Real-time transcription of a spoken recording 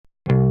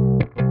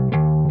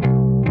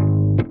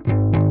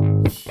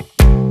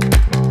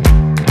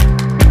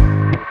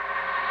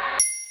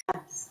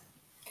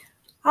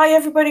Hi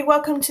everybody,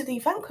 welcome to the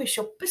Vanquish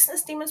Your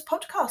Business Demons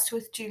podcast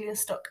with Julia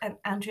and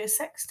Andrea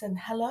Sexton.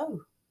 Hello.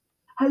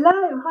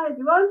 Hello, hi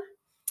everyone.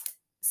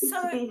 Good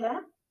to be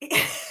here.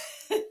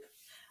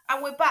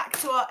 And we're back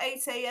to our 8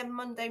 a.m.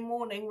 Monday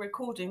morning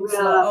recording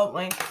slot, aren't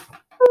we?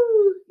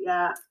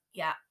 Yeah.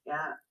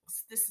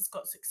 This has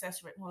got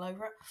success written all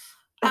over it.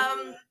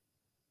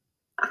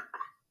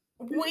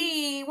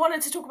 We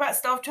wanted to talk about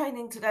staff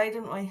training today,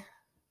 didn't we?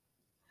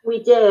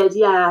 We did,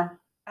 yeah.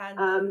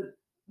 And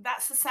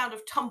that's the sound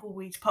of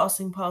tumbleweeds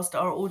passing past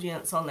our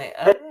audience on it.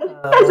 What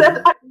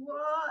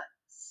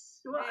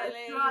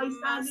really? A dry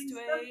sounding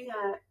subject.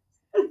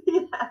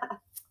 Yeah.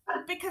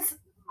 Because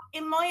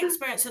in my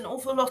experience, an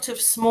awful lot of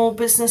small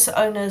business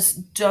owners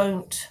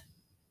don't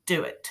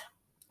do it.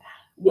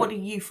 What do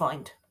you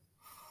find?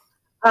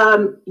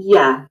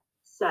 Yeah,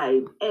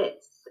 same.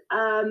 It's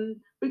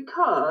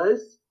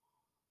because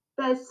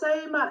there's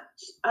so much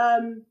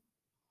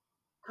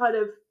kind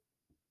of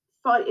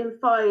fighting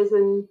fires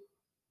and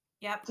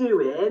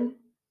doing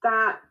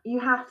that you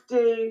have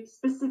to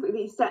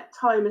specifically set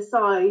time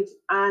aside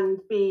and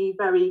be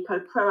very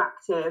kind of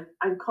proactive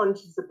and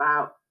conscious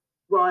about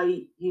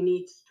why you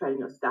need to train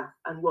your staff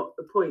and what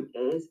the point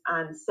is,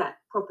 and set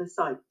proper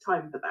time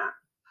for that.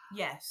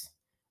 Yes.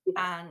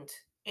 And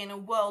in a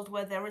world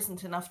where there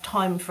isn't enough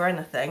time for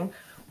anything,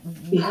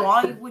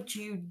 why would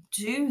you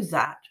do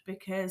that?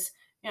 Because,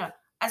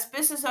 as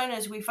business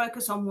owners, we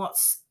focus on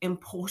what's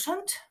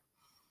important.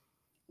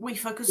 We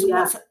focus on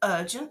what's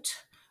urgent.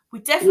 We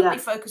definitely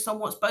focus on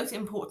what's both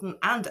important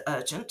and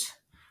urgent.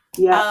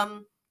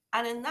 And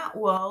in that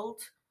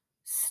world,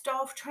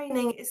 staff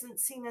training isn't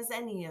seen as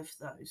any of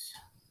those.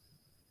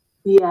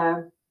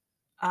 There's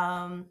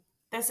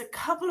a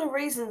couple of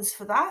reasons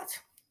for that.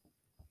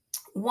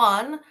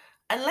 One,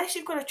 unless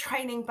you've got a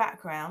training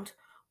background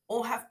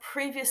or have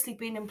previously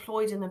been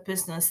employed in a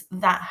business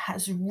that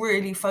has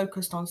really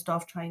focused on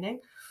staff training,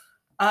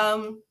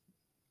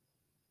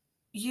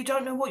 you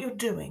don't know what you're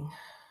doing.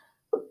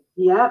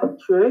 Yeah,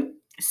 true.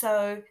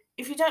 So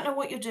if you don't know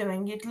what you're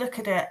doing, you'd look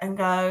at it and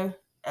go,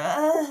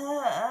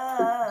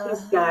 too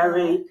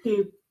scary,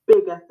 too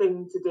big a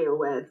thing to deal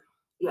with.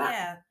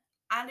 Yeah.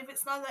 And if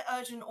it's neither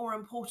urgent or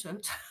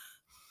important,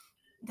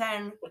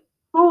 then it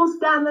falls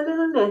down the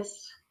little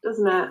list,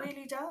 doesn't it? It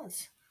really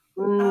does.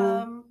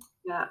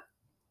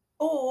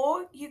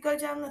 Or you go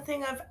down the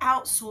thing of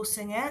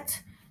outsourcing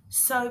it.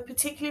 So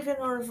particularly if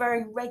you're in a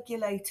very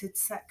regulated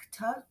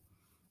sector,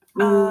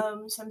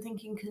 so I'm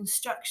thinking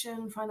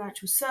construction,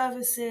 financial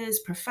services,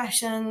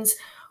 professions,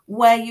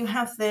 where you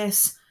have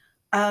this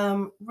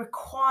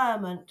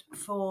requirement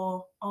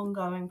for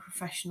ongoing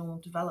professional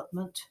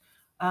development.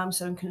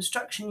 So in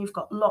construction, you've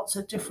got lots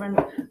of different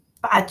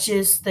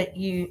badges that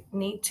you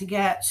need to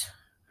get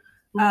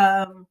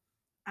in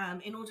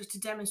order to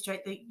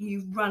demonstrate that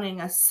you're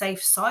running a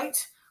safe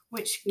site,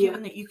 which,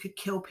 given that you could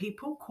kill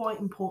people, quite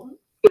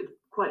important.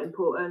 Quite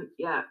important,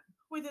 yeah.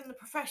 Within the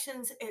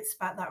professions, it's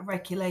about that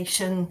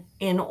regulation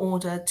in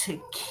order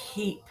to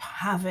keep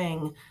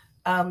having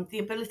the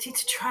ability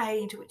to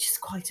trade, which is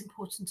quite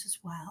important as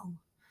well.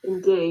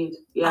 Indeed,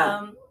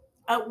 yeah.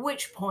 At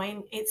which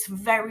point, it's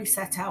very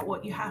set out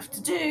what you have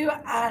to do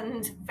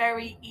and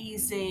very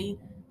easy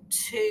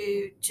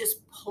to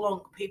just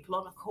plonk people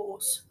on a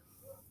course.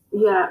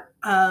 Yeah.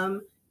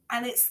 And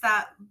it's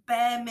that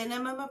bare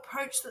minimum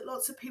approach that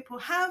lots of people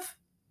have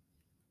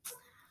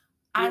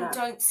and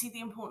don't see the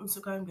importance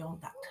of going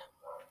beyond that.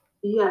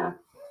 Yeah.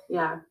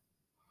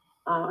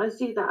 I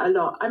see that a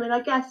lot. I mean,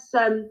 I guess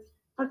for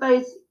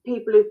those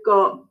people who've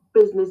got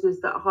businesses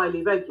that are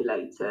highly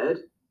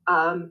regulated,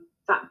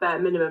 that bare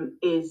minimum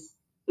is,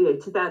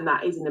 to them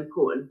that is an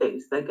important thing.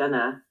 So they're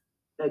gonna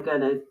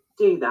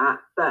do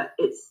that. But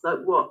it's like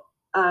what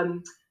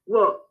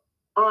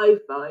I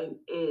find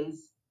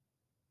is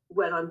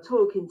when I'm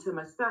talking to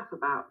my staff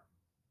about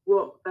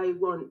what they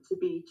want to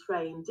be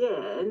trained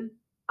in,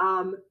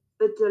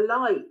 the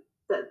delight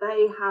that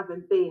they have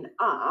in being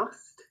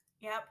asked.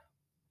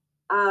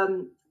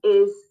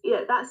 Is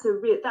that's a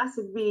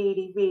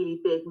really, really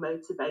big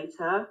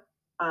motivator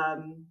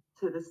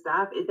to the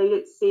staff. They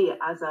don't see it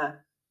as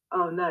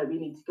oh no, we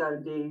need to go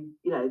and do,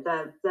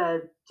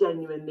 they're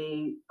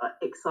genuinely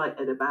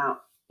excited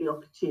about the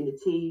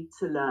opportunity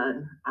to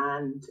learn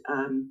and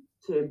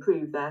to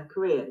improve their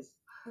careers.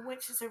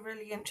 Which is a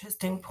really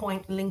interesting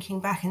point, linking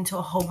back into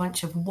a whole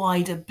bunch of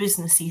wider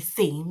businessy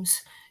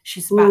themes.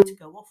 She's about to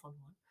go off on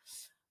one.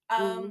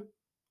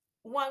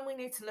 One, we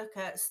need to look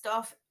at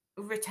staff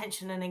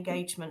retention and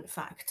engagement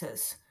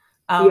factors.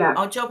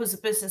 Our job as a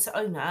business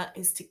owner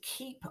is to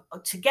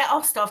get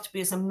our staff to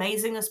be as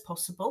amazing as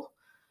possible,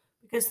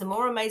 because the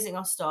more amazing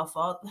our staff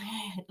are, the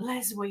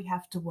less we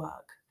have to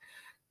work.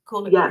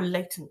 Call it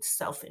latent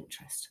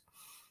self-interest.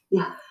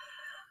 Yeah.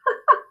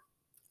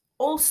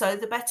 Also,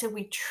 the better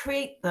we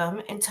treat them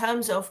in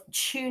terms of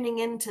tuning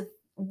into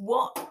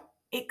what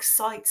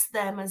excites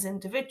them as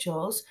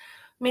individuals,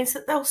 means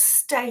that they'll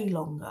stay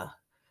longer.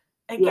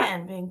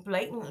 Again, being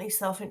blatantly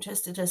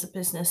self-interested as a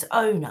business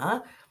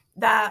owner,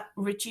 that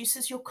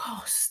reduces your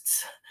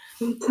costs.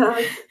 It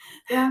does,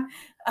 yeah.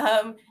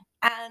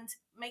 And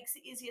makes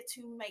it easier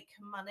to make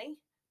money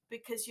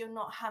because you're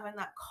not having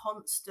that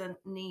constant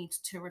need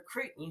to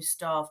recruit new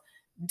staff,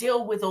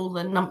 deal with all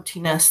the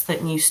numptiness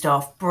that new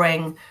staff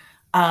bring,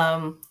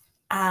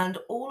 and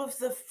all of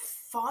the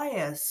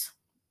fires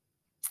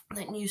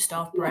that new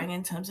staff bring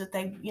in terms of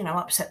they,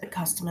 upset the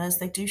customers,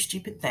 they do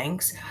stupid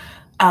things.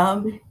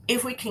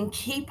 If we can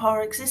keep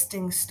our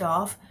existing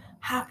staff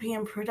happy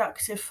and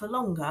productive for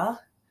longer,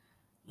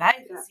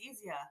 life is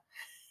easier.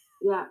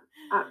 Yeah,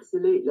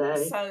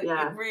 absolutely. So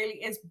yeah. it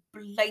really is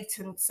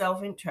blatant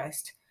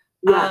self-interest.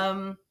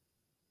 Yeah.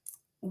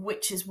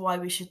 Which is why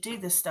we should do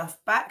this stuff.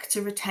 Back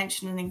to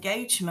retention and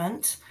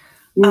engagement.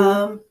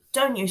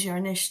 Don't use your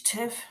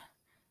initiative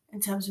in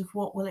terms of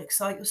what will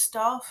excite your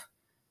staff.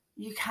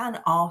 You can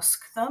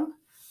ask them.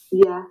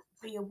 Yeah.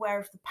 Be aware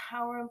of the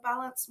power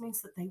imbalance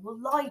means that they will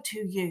lie to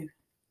you.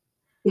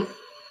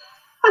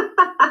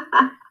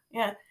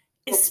 Yeah.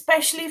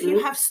 Especially if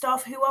you have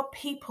staff who are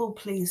people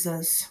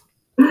pleasers.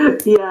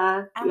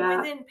 Yeah. And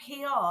within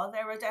PR,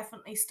 there are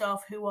definitely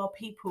staff who are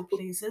people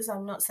pleasers.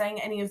 I'm not saying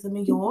any of them are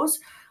yours.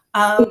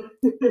 But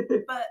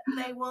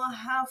they will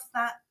have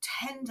that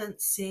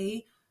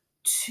tendency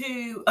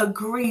to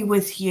agree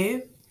with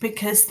you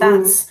because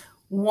that's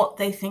what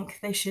they think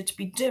they should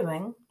be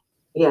doing.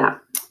 Yeah.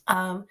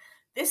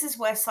 This is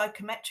where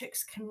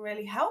psychometrics can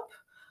really help.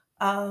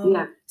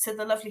 So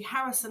the lovely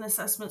Harrison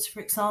assessments,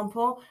 for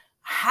example,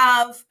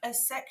 have a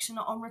section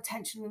on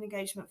retention and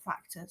engagement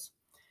factors.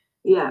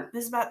 Yeah.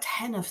 There's about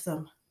 10 of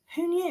them.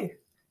 Who knew?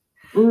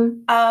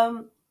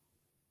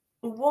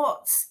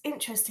 What's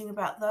interesting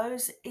about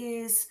those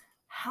is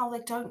how they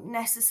don't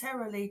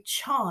necessarily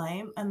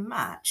chime and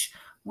match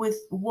with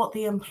what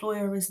the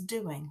employer is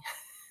doing.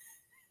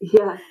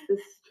 Yes,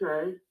 that's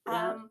true.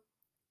 Yeah.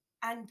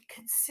 And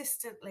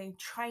consistently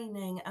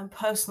training and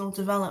personal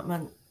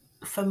development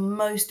for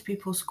most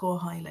people score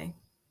highly.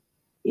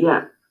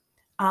 Yeah.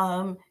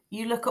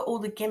 You look at all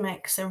the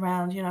gimmicks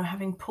around,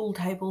 having pool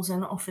tables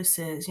in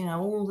offices,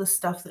 all the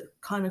stuff that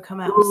kind of come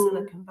out of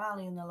Silicon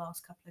Valley in the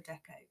last couple of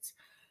decades.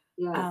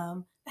 Yeah.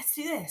 Let's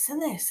do this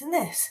and this and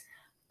this.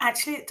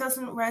 Actually, it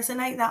doesn't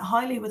resonate that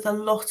highly with a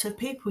lot of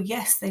people.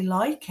 Yes, they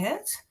like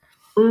it.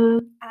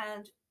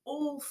 And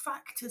all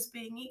factors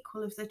being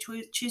equal, if they're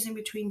choosing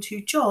between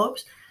two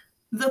jobs,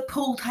 the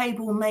pool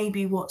table may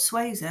be what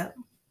sways it.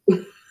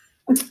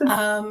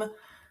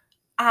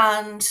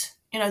 And,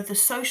 the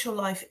social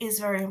life is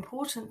very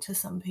important to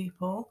some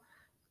people,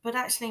 but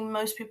actually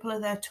most people are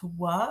there to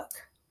work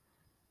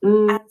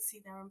and see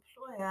their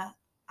employer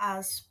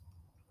as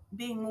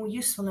being more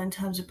useful in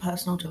terms of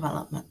personal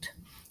development,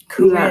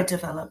 career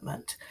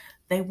development.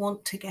 They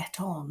want to get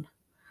on.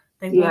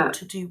 They want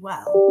to do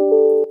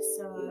well.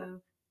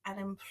 So an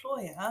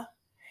employer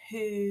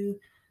who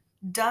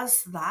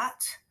does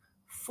that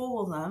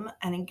for them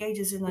and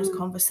engages in those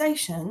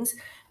conversations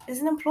is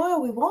an employer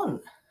we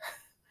want.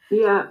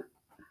 Yeah.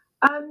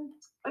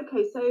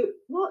 Okay, so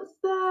what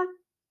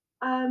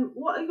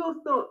are your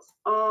thoughts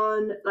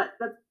on like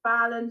the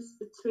balance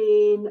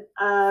between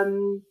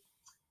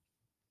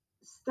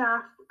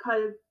staff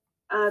kind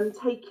of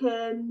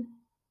taking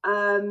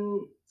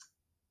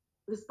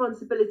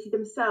responsibility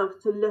themselves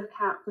to look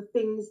out for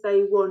things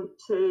they want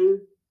to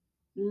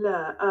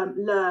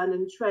learn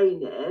and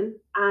train in,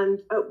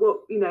 and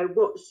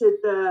what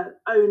should the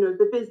owner of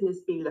the business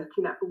be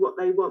looking at for what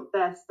they want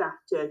their staff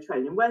to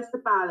train in? Where's the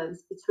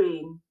balance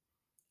between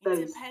those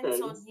things? It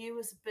depends on you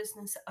as a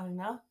business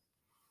owner.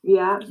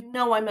 Yeah.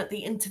 I'm at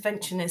the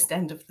interventionist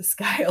end of the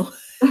scale.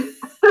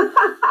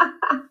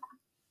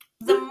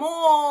 The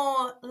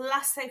more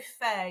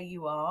laissez-faire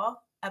you are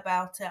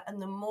about it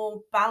and the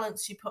more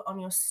balance you put on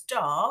your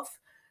staff,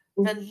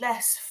 the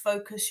less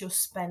focus your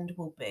spend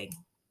will be.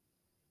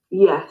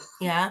 Yes.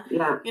 Yeah.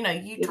 Yeah.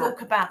 You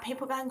talk about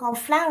people going on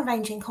flower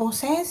arranging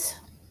courses.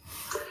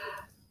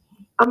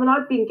 I mean,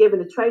 I've been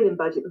given a training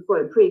budget before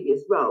in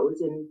previous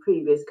roles in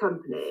previous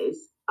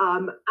companies,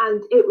 and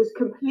it was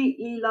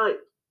completely like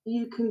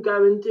you can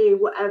go and do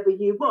whatever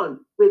you want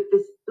with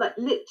this. Like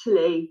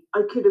literally,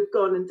 I could have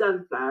gone and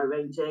done flower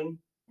arranging.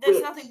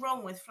 There's nothing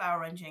wrong with flower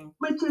arranging,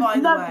 which is by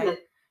lovely. The way.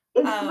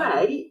 It's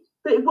great,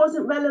 but it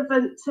wasn't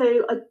relevant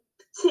to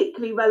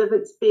particularly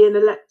relevant to being a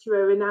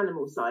lecturer in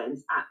animal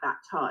science at that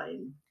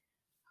time.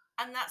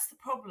 And that's the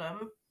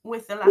problem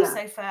with the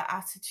laissez-faire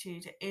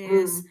attitude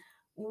is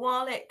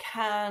while it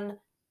can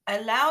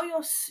allow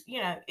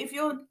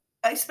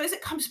I suppose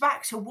it comes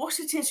back to what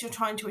it is you're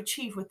trying to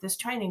achieve with this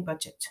training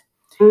budget.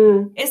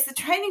 Is the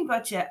training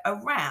budget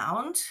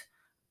around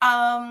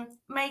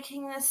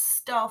making the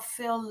staff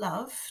feel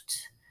loved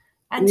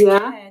and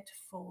cared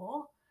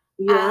for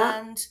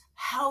and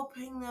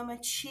helping them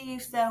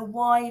achieve their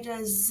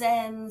wider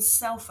Zen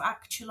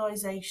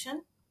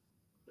self-actualization?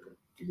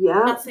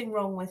 Nothing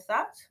wrong with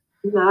that.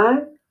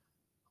 No.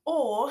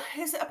 Or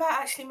is it about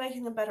actually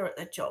making them better at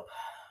their job?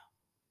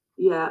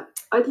 Yeah,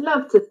 I'd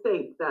love to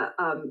think that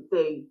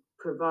the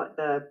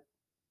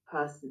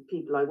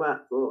people I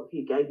work for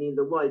who gave me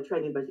the wide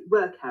training budget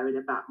were caring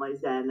about my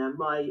Zen and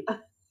my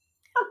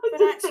I But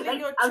just think actually,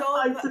 they have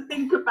time to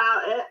think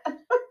about it.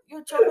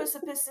 your job as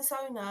a business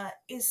owner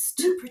is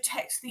to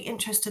protect the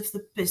interest of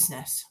the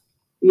business.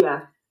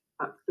 Yeah,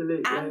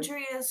 absolutely.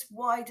 Andrea's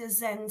wider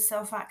Zen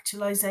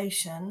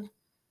self-actualization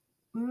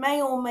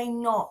may or may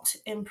not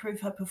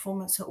improve her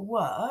performance at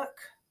work,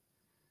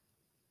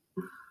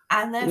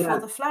 and therefore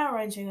the flower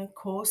arranging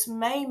course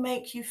may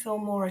make you feel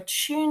more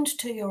attuned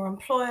to your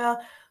employer,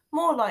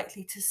 more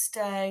likely to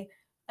stay,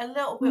 a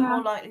little bit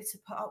more likely to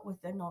put up with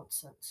their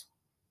nonsense.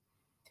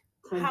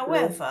 Totally.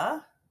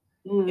 However,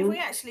 if we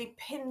actually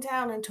pin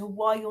down into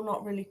why you're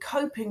not really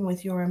coping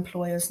with your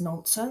employer's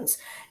nonsense,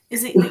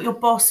 is it that your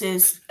boss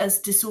is as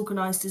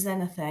disorganized as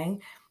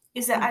anything?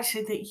 Is it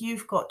actually that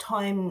you've got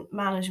time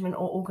management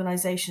or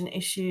organization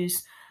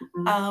issues?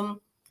 Why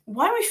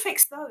don't we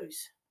fix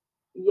those?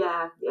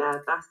 Yeah,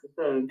 that's the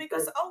thing.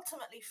 Because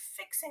ultimately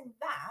fixing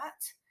that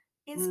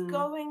is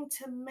going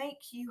to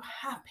make you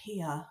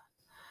happier.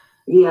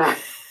 Yeah,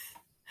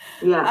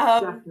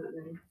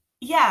 definitely.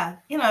 Yeah,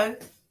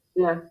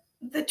 Yeah.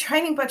 The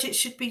training budget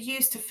should be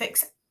used to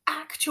fix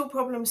actual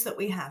problems that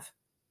we have.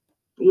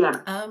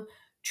 Yeah.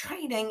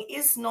 Training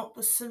is not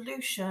the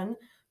solution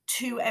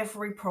to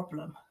every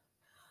problem.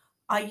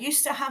 I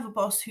used to have a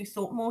boss who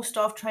thought more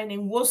staff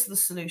training was the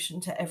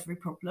solution to every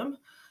problem.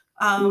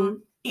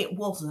 It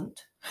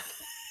wasn't.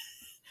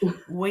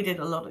 We did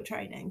a lot of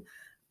training.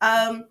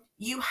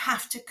 You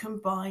have to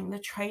combine the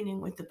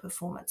training with the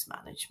performance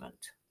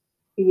management.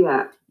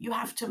 Yeah. You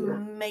have to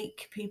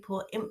make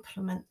people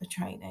implement the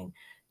training.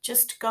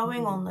 Just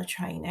going on the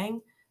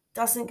training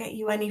doesn't get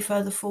you any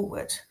further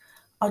forward.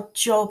 Our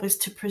job is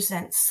to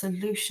present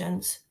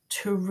solutions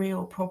to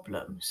real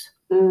problems.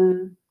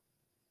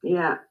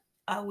 Yeah.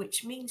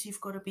 Which means you've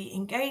got to be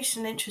engaged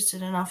and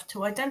interested enough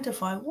to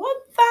identify what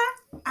that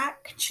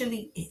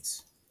actually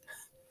is.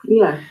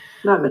 Yeah,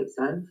 that makes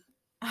sense.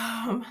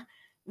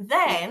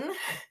 Then,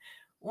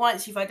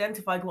 once you've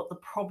identified what the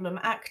problem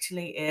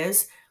actually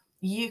is,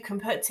 you can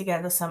put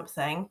together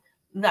something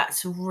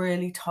that's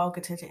really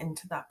targeted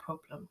into that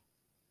problem.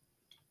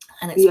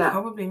 And it's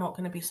probably not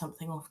going to be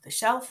something off the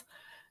shelf.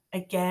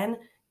 Again,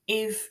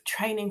 if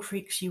training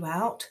freaks you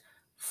out,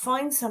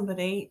 find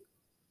somebody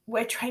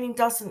where training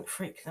doesn't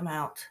freak them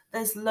out.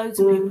 There's loads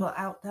of people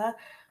out there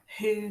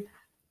who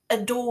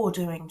adore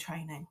doing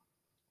training.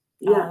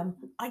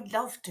 I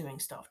love doing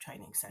staff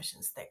training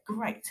sessions. They're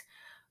great.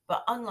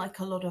 But unlike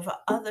a lot of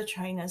other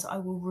trainers, I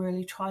will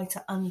really try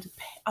to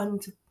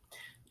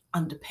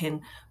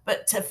underpin,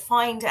 but to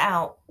find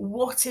out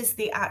what is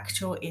the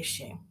actual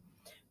issue.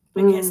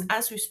 Because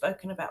as we've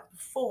spoken about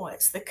before,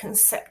 it's the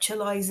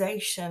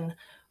conceptualization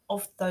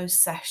of those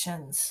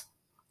sessions.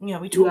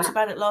 We talked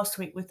about it last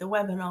week with the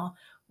webinar.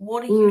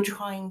 What are you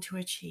trying to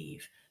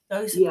achieve?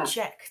 Those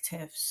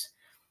objectives.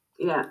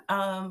 Yeah.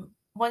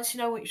 Once you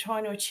know what you're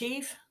trying to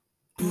achieve,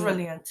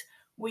 brilliant.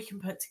 We can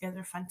put together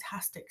a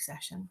fantastic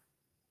session.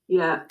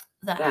 Yeah.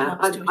 That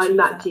helps to achieve I'm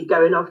that. actually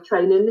going off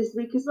training this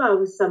week as well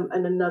with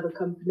another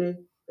company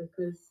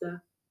because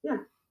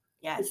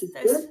yes,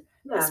 good.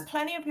 There's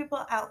plenty of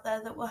people out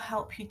there that will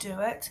help you do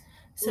it.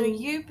 So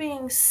you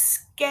being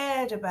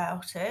scared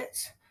about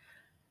it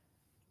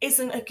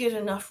isn't a good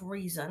enough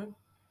reason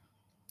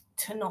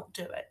to not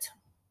do it.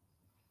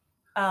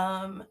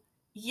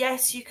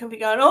 Yes, you can be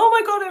going, oh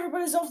my God,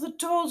 everybody's off the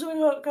tools, we're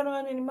not going to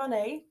earn any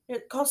money.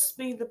 It costs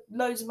me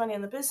loads of money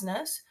in the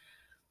business.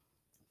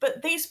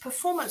 But these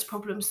performance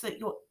problems that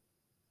you're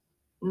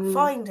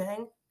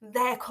finding,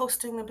 they're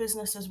costing the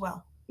business as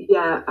well.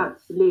 Yeah,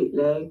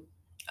 absolutely.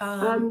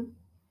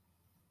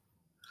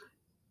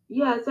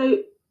 So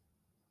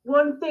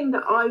one thing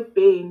that I've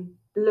been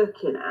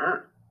looking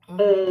at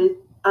is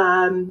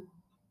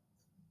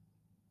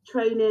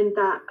training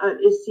that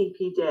is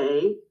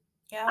CPD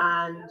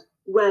and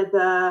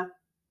whether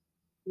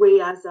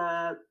we as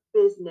a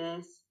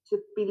business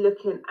should be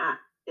looking at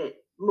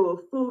it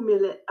more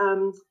formally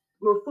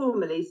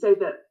so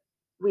that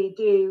we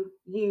do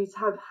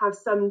have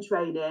some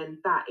training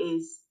that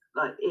is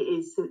like it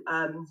is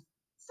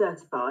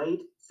certified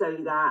so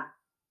that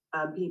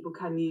people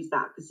can use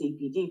that for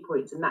CPD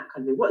points and that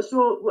kind of thing. What's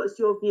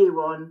your view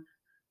on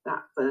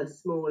that for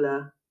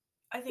smaller?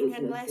 I think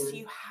unless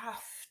you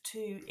have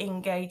to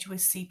engage with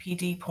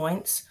CPD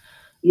points,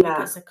 Yeah.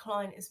 because a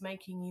client is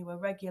making you, a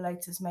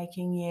regulator's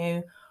making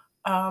you,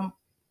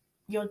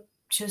 you're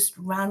just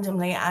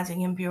randomly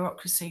adding in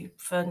bureaucracy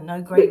for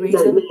no great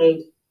reason.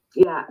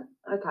 Yeah.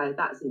 Okay,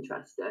 that's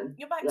interesting.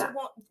 You're back to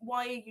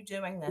why are you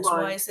doing this?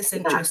 Why? Why is this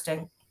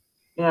interesting?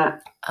 Yeah.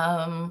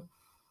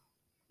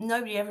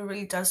 Nobody ever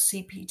really does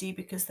CPD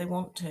because they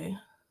want to.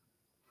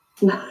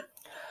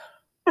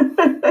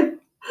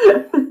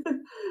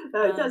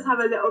 No, it does have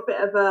a little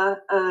bit of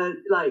a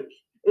like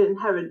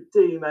inherent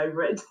doom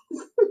over it,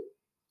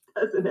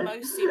 doesn't it?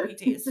 Most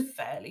CPD is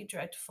fairly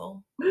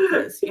dreadful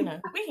because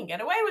we can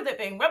get away with it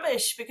being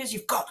rubbish because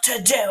you've got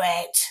to do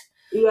it.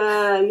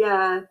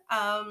 Yeah.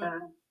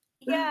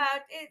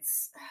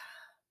 It's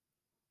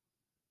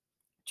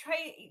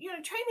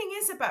training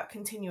is about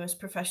continuous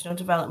professional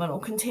development or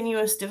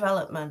continuous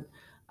development.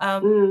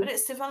 But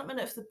it's development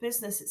of the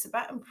business. It's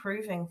about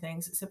improving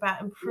things. It's about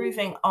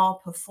improving our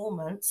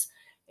performance,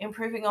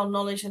 improving our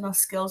knowledge and our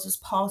skills as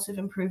part of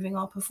improving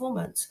our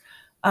performance.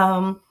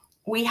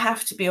 We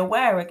have to be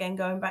aware, again,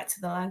 going back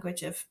to the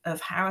language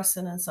of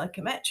Harrison and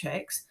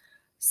psychometrics,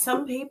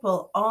 some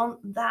people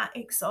aren't that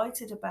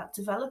excited about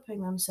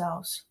developing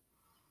themselves.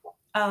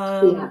 They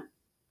are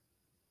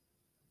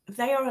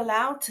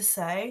allowed to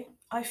say,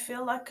 I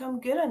feel like I'm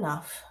good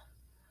enough.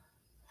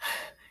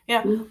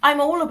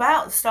 I'm all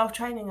about staff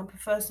training and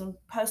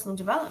personal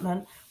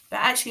development, but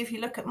actually, if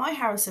you look at my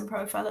Harrison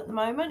profile at the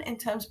moment, in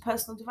terms of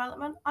personal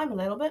development, I'm a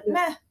little bit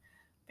meh,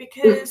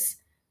 because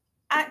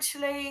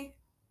actually,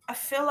 I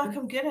feel like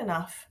I'm good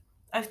enough.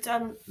 I've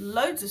done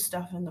loads of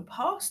stuff in the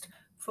past.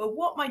 For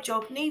what my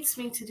job needs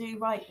me to do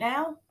right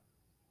now,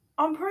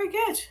 I'm pretty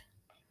good.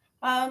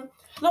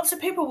 Lots of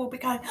people will be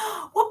going,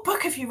 what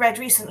book have you read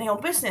recently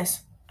on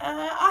business?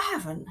 I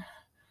haven't.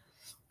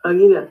 Oh,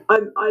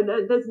 I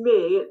know there's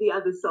me at the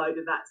other side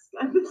of that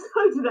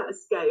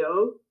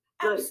scale.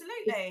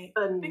 Absolutely,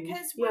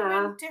 because we're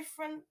in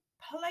different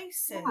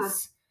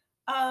places.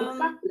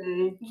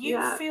 Exactly.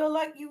 You feel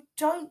like you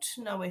don't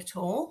know it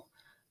all,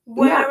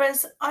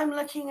 whereas I'm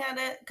looking at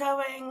it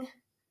going,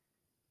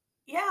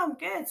 I'm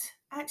good.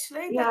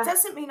 Actually, that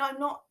doesn't mean I'm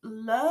not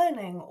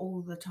learning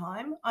all the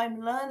time.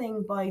 I'm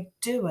learning by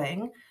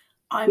doing.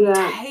 I'm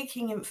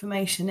taking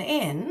information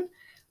in.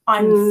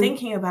 I'm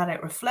thinking about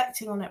it,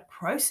 reflecting on it,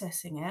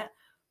 processing it.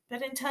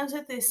 But in terms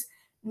of this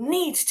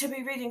need to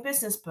be reading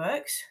business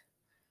books,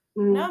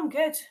 no, I'm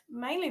good.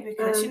 Mainly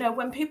because,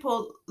 when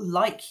people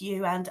like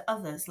you and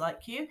others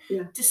like you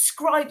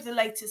describe the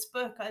latest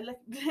book, I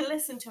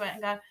listen to it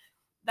and go,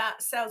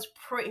 that sounds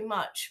pretty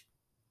much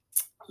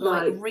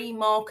like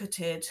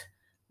remarketed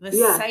the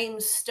same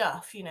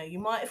stuff. You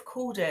might have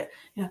called it,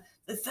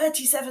 the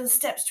 37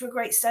 steps to a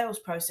great sales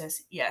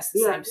process. Yes,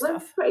 the same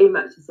stuff. Pretty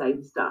much the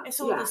same stuff. It's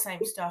all the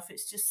same stuff.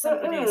 It's just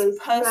somebody's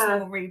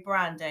personal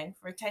rebranding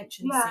for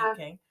attention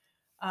seeking.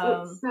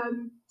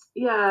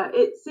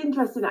 It's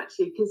interesting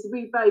actually, because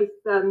we both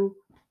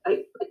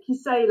like you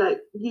say,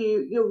 like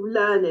you're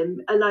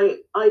learning, and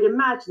I'd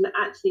imagine that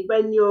actually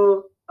when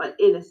you're like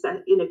in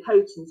a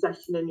coaching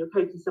session and you're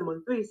coaching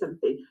someone through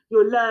something,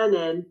 you're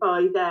learning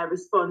by their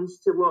response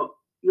to what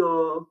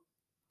you're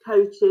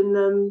coaching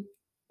them.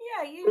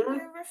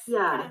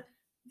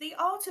 The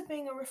art of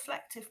being a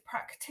reflective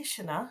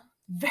practitioner,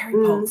 very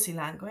policy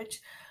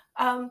language,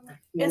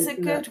 is a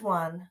good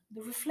one.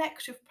 The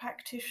reflective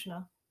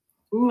practitioner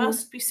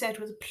must be said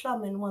with a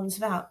plum in one's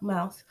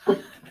mouth.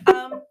 But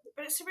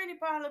it's a really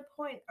valid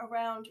point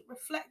around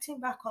reflecting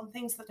back on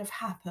things that have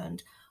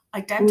happened,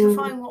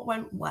 identifying what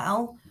went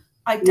well,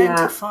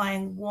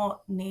 identifying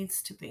what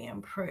needs to be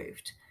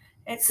improved.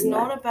 It's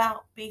not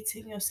about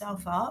beating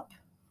yourself up.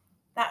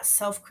 That's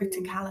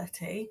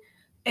self-criticality.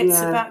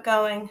 It's about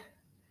going,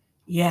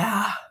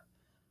 that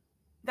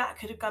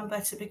could have gone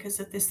better because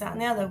of this, that, and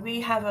the other. We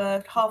have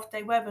a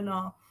half-day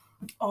webinar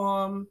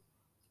around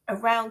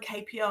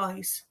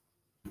KPIs.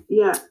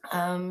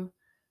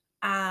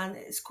 And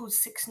it's called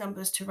 6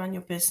 Numbers to Run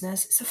Your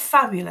Business. It's a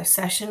fabulous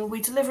session.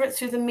 We deliver it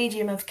through the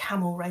medium of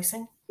camel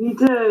racing. You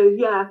do,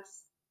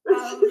 yes.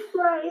 It's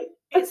great.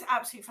 It's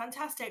absolutely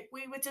fantastic.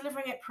 We were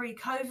delivering it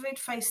pre-COVID,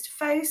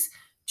 face-to-face.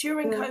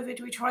 During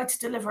COVID, we tried to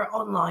deliver it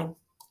online.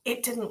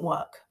 It didn't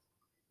work.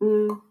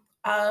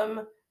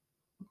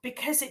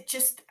 Because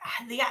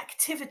the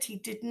activity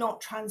did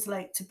not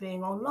translate to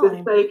being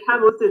online. So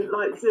camels didn't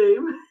like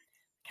Zoom.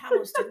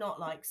 Camels did not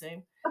like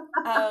Zoom.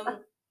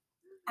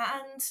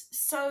 And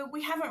so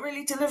we haven't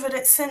really delivered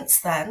it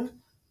since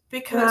then,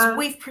 because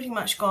we've pretty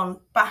much gone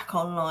back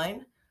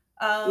online.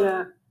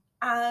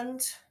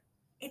 And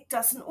it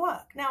doesn't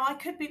work. Now, I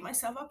could beat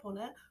myself up on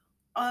it,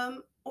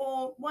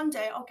 or one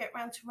day I'll get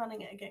around to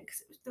running it again,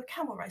 because the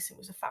camel racing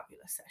was a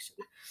fabulous session.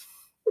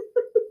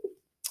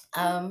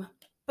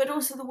 But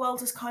also the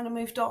world has kind of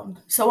moved on.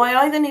 So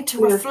I either need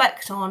to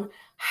reflect on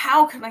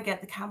how can I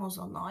get the camels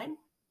online,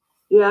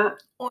 or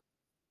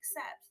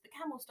accept the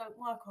camels don't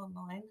work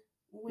online.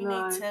 We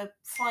need to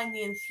find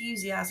the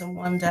enthusiasm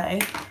one day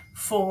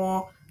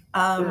for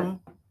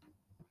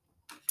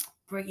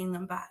bringing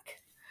them back.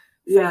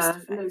 No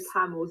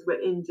camels were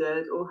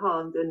injured or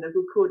harmed in the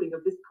recording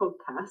of this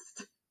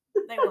podcast.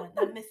 They weren't.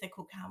 They're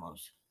mythical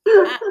camels.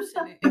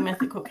 Absolutely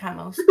mythical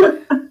camels.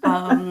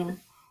 I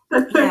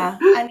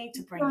need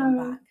to bring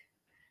them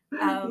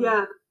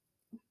back.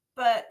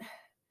 But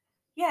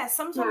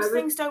sometimes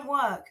things don't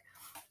work.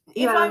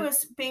 If I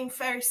was being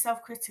very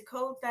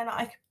self-critical, then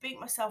I could beat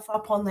myself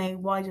up on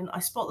why didn't I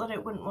spot that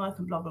it wouldn't work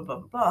and blah, blah, blah,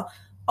 blah, blah.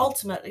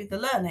 Ultimately, the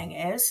learning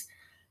is,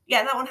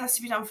 that one has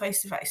to be done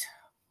face-to-face.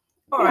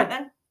 All right,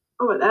 then.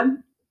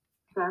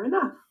 Fair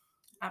enough.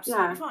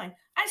 Absolutely fine.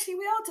 Actually,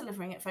 we are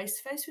delivering it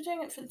face-to-face. We're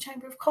doing it for the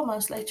Chamber of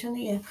Commerce later in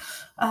the year.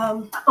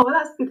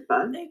 That's good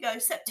fun. There you go.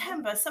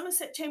 September,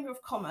 Somerset Chamber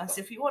of Commerce.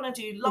 If you want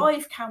to do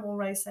live camel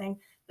racing,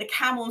 the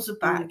camels are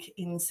back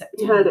in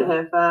September. You heard it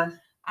here first.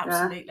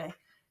 Absolutely.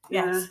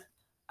 Yes.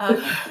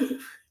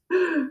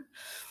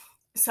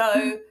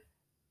 So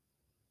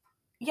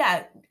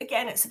yeah,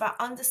 again, it's about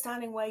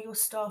understanding where your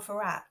staff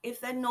are at. If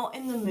they're not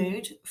in the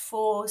mood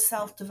for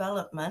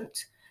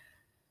self-development,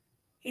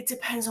 it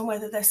depends on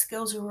whether their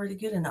skills are already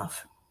good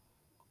enough.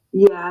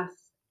 Yes.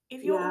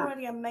 If you're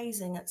already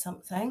amazing at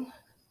something,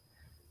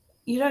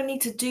 you don't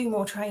need to do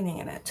more training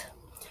in it.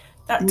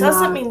 That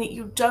doesn't mean that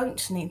you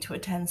don't need to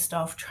attend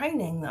staff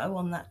training, though,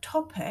 on that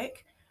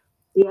topic.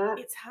 Yeah.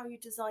 It's how you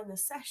design the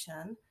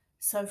session.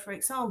 So, for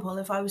example,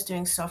 if I was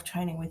doing staff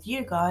training with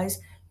you guys,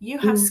 you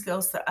have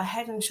skills that are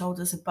head and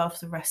shoulders above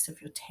the rest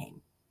of your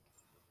team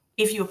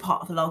if you're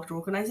part of a larger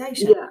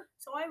organization. Yeah.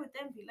 So I would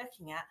then be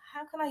looking at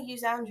how can I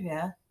use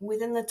Andrea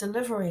within the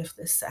delivery of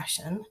this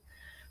session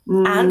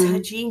and her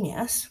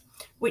genius,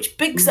 which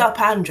bigs up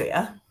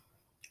Andrea.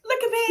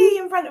 Look at me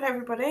in front of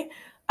everybody.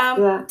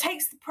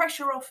 Takes the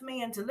pressure off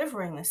me in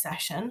delivering the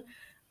session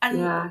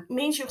and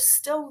means you're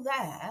still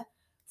there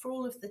for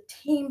all of the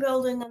team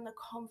building and the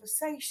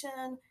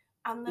conversation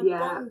and the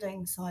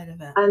bonding side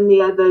of it. And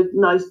the other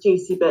nice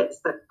juicy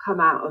bits that come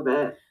out of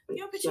it.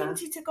 The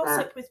opportunity to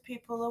gossip with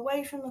people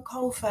away from the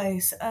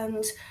coalface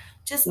and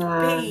just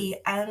be.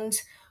 And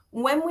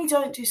when we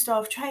don't do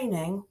staff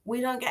training, we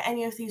don't get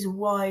any of these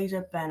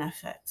wider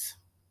benefits.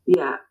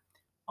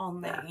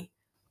 On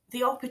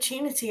the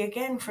opportunity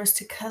again for us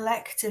to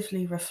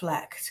collectively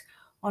reflect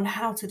on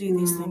how to do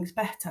these things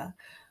better.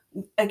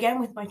 Again,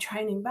 with my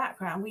training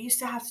background, we used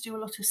to have to do a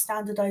lot of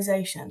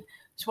standardization.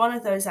 It's one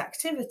of those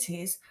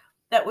activities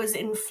that was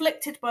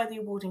inflicted by the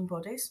awarding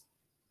bodies.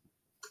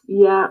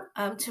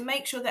 To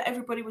make sure that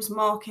everybody was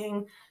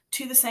marking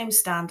to the same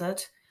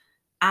standard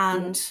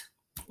and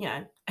you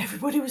know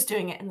everybody was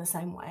doing it in the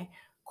same way.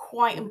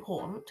 Quite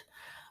important.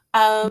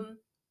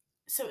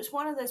 So it's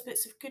one of those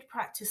bits of good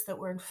practice that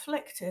were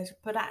inflicted,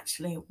 but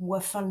actually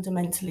were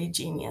fundamentally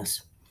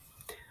genius.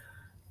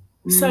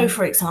 So,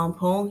 for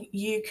example,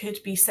 you could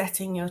be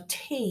setting your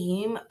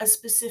team a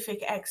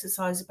specific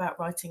exercise about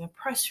writing a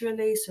press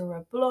release or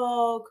a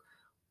blog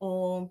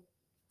or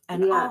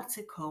an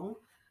article,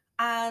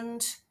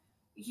 and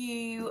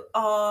you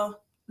are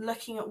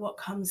looking at what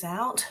comes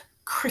out,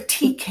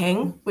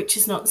 critiquing, which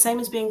is not the same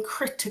as being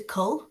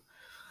critical.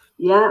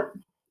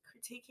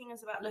 Critiquing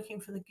is about looking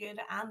for the good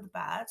and the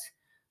bad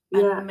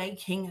and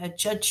making a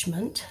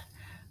judgment.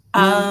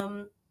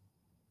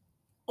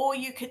 Or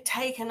you could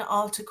take an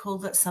article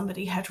that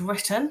somebody had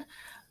written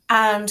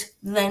and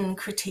then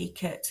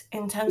critique it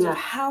in terms of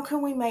how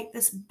can we make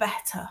this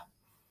better?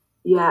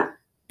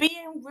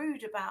 Being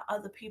rude about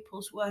other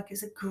people's work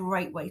is a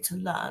great way to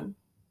learn.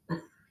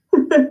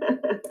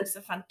 It's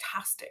a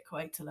fantastic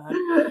way to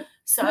learn.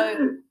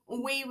 So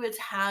we would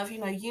have,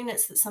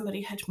 units that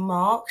somebody had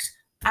marked,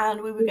 and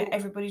we would get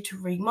everybody to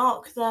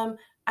remark them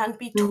and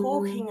be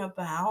talking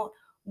about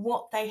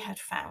what they had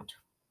found.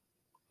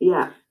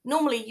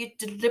 Normally you'd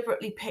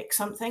deliberately pick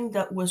something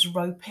that was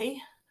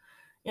ropey.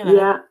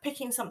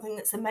 Picking something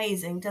that's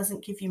amazing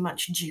doesn't give you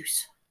much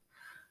juice.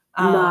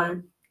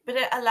 But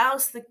it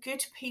allows the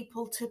good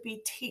people to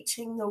be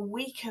teaching the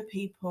weaker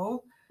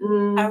people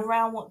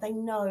around what they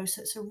know.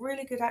 So it's a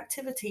really good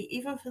activity,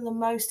 even for the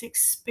most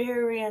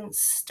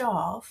experienced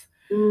staff,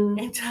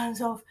 in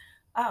terms of,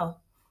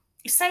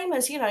 same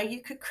as,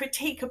 you could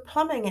critique a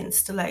plumbing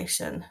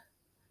installation.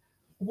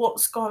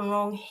 What's gone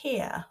wrong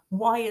here?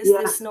 Why is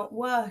this not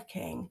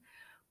working?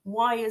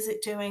 Why is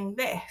it doing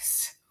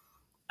this?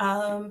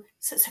 So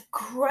it's a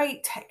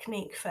great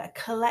technique for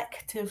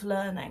collective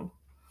learning.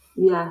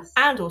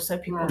 And also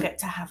people get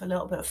to have a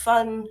little bit of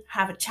fun,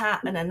 have a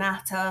chat and a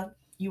natter.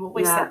 You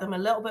always set them a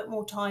little bit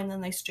more time than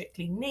they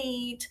strictly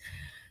need.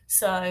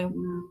 So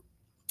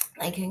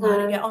they can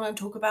kind of get on and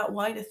talk about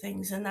wider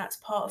things, and that's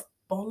part of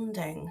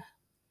bonding.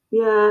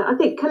 I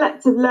think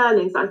collective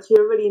learning is actually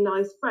a really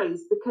nice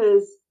phrase,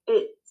 because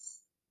it's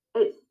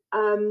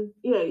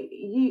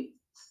you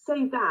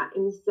say that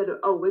instead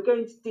of, we're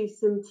going to do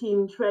some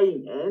team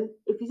training.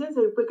 If you say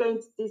we're going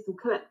to do some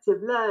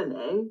collective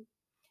learning,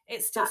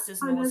 it's just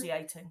as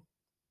nauseating.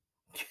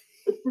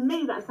 To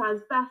me that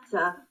sounds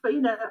better, but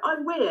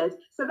I'm weird,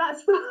 so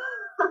that's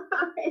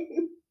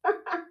fine.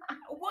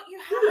 What you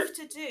have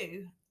to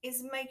do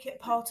is make it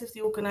part of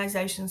the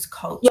organization's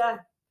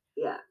culture.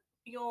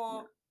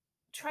 Your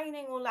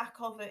training or lack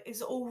of it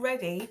is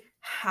already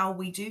how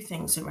we do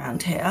things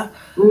around here.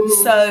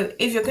 So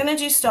if you're going to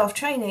do staff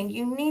training,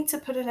 you need to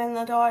put it in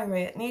the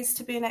diary. It needs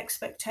to be an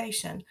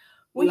expectation.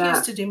 We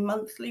used to do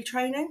monthly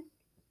training.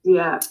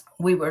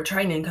 We were a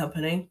training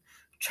company.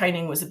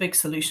 Training was a big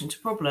solution to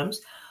problems,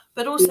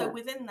 but also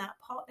within that,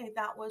 partly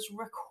that was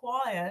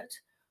required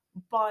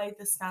by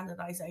the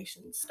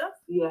standardization stuff.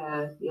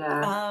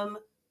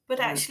 But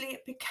actually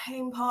it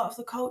became part of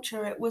the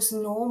culture. It was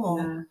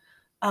normal.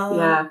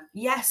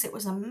 Yes, it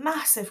was a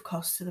massive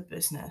cost to the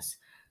business.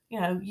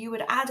 You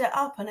would add it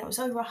up and it was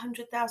over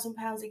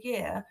 £100,000 a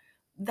year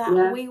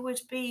that we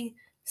would be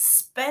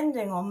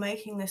spending on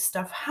making this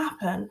stuff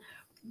happen,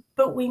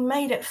 but we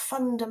made it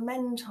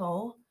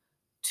fundamental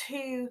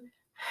to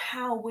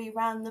how we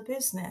ran the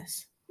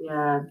business.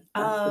 That's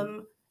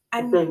and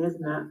the thing,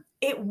 isn't it?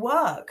 It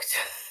worked.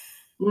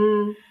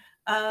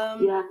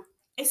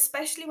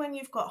 especially when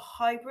you've got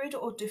hybrid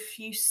or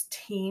diffuse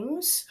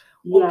teams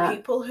or Yeah,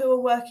 people who are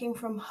working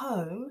from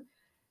home,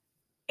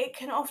 it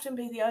can often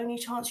be the only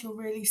chance you're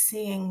really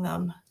seeing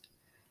them.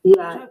 You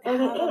yeah, don't and it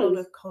have a lot is.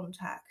 of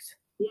contact.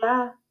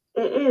 Yeah,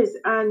 it is.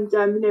 And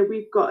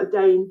we've got a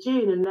day in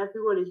June, and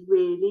everyone is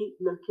really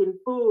looking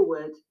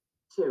forward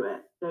to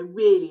it. They're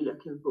really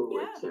looking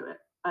forward Yeah, to it.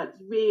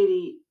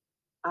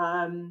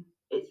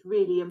 It's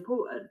really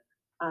important.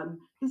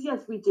 Because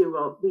yes, we do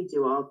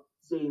our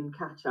Zoom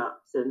catch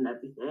ups and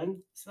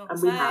everything, it's not the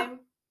and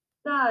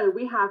same.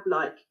 we have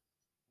like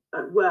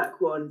work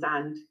ones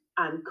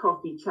and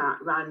coffee chat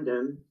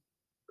random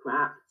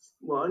crafts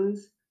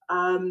ones.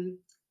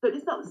 But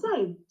it's not the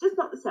same, just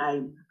not the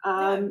same.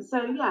 No,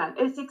 So yeah,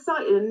 it's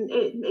exciting.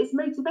 It's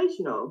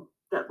motivational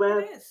that it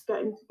we're is.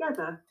 getting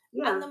together.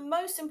 And Yeah, the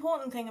most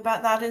important thing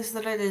about that is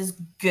that it is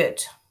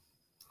good.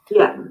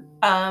 yeah,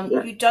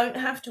 yeah. You don't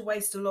have to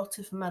waste a lot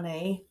of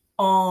money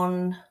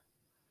on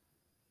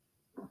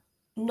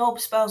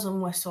knobs, bells,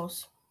 and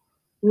whistles.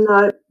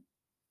 No,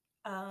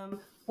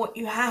 What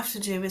you have to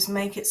do is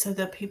make it so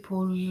that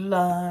people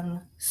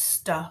learn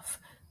stuff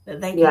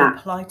that they can yeah,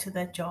 apply to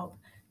their job,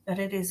 that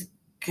it is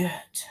good.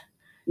 It's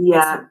a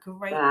yeah,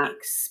 great yeah.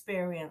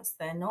 experience.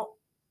 They're not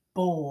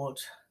bored.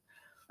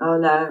 Oh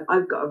no,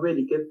 I've got a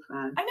really good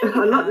plan. I know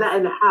you I'm not have.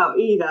 letting it out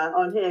either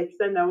on here because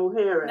then they'll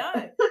hear No,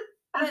 it.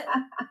 but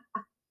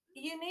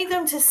you need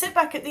them to sit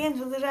back at the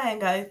end of the day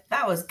and go,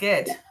 that was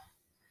good.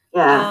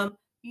 Yeah,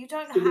 You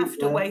don't have to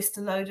absolutely. waste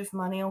a load of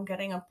money on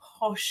getting a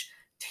posh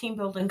team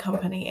building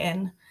company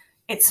in.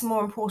 It's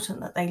more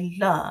important that they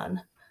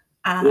learn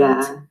and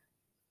Yeah.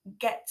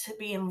 get to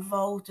be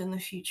involved in the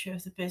future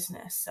of the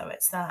business. So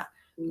it's that,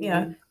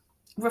 Mm,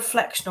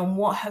 reflection on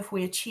what have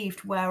we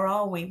achieved, where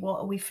are we, what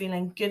are we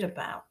feeling good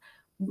about,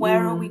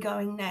 where are we mm,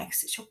 going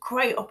next. It's your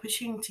great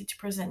opportunity to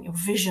present your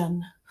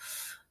vision.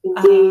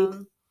 indeed.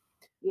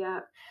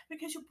 Yeah,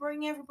 Because you're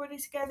bringing everybody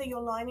together,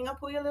 you're lining up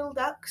all your little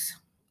ducks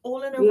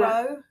all in a yeah,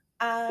 row,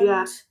 and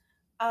yeah,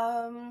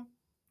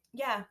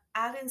 yeah,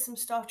 add in some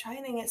staff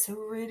training. It's a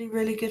really,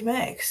 really good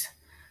mix.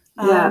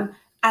 yeah,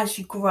 As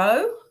you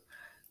grow,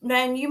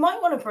 then you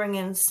might want to bring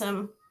in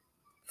some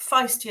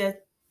feistier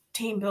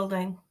team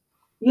building.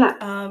 yeah,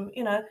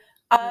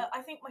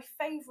 I think my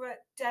favourite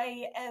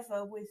day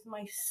ever with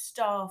my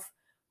staff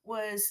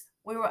was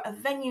we were at a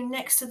venue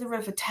next to the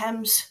River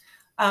Thames.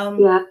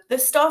 yeah. The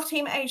staff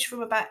team aged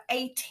from about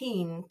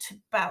 18 to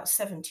about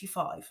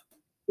 75.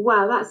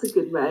 Wow, that's a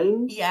good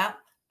range. Yeah.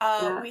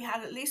 Yeah, We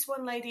had at least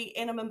one lady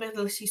in a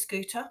mobility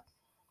scooter.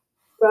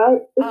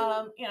 right.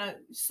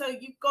 So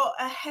you've got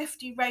a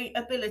hefty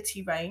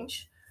ability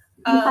range.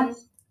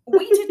 Yes.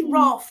 We did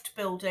raft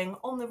building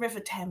on the River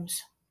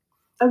Thames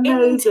in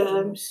Amazing.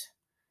 teams.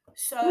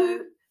 So,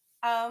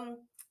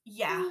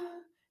 yeah.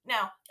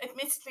 Now,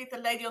 admittedly, the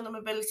lady on the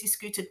mobility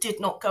scooter did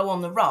not go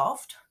on the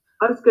raft.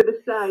 I was going to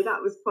say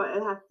that was quite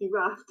a hefty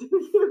raft.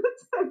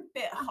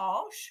 Bit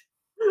harsh.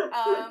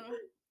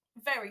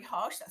 Very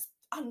harsh. That's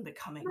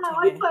unbecoming No, to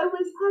I you. thought it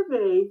was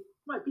heavy.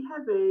 Might be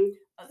heavy.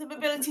 The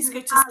mobility With the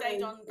scooter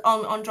stayed balance.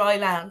 on dry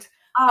land.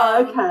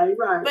 Oh, okay,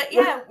 right. But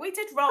yeah, we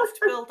did raft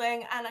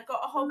building, and I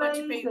got a whole bunch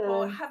of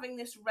people Amazing. having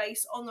this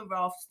race on the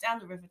raft down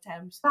the River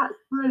Thames. That's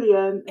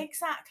brilliant.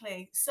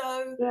 Exactly.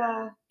 So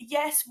Yeah,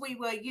 yes, we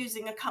were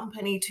using a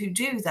company to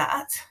do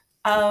that.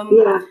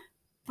 yeah,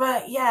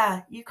 But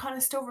yeah, you kind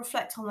of still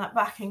reflect on that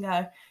back and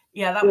go,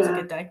 yeah, that was a yeah,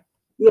 good day.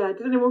 yeah.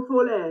 Did anyone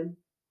fall in?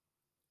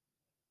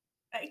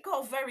 It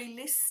got very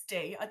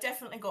listy. I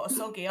definitely got a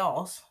soggy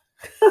arse.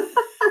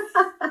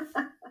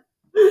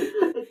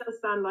 It does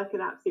sound like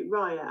an absolute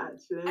riot,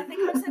 actually. I think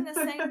I was in the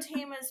same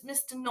team as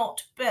Mr.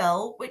 Not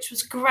Bill, which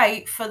was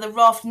great for the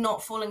raft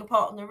not falling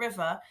apart on the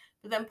river.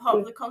 But then part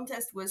of the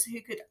contest was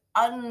who could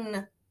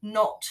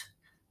unknot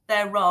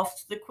their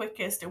raft the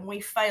quickest, and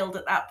we failed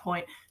at that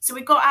point. So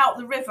we got out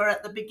the river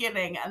at the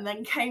beginning and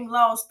then came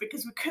last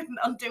because we couldn't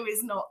undo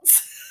his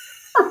knots.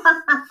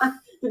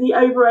 Did he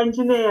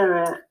over-engineer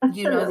it?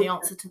 You know the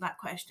answer to that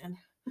question.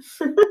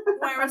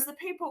 Whereas the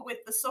people with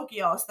the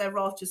soggy arse, their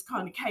raft just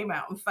kind of came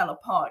out and fell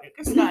apart. It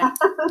was like,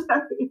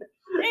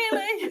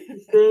 really?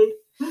 See,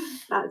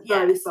 that's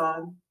very Yes.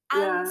 fun.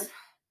 And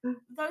Yeah.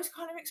 those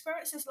kind of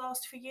experiences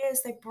last for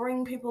years. They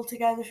bring people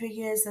together for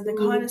years. They're the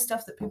kind of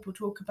stuff that people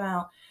talk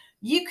about.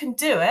 You can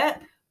do it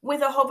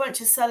with a whole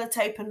bunch of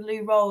sellotape and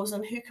loo rolls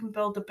and who can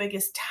build the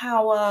biggest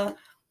tower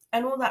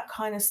and all that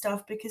kind of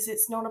stuff, because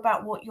it's not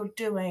about what you're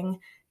doing.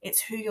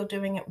 It's who you're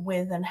doing it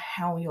with and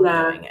how you're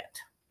doing it.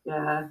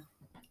 Yeah.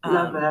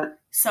 Love it.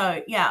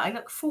 So yeah, I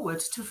look forward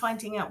to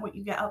finding out what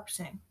you get up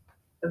to.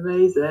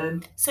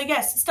 Amazing. So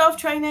yes, staff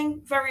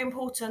training, very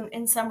important.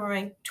 In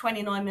summary,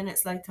 29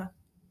 minutes later.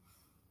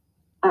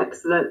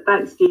 Excellent.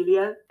 Thanks,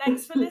 Julia.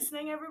 Thanks for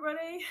listening,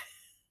 everybody.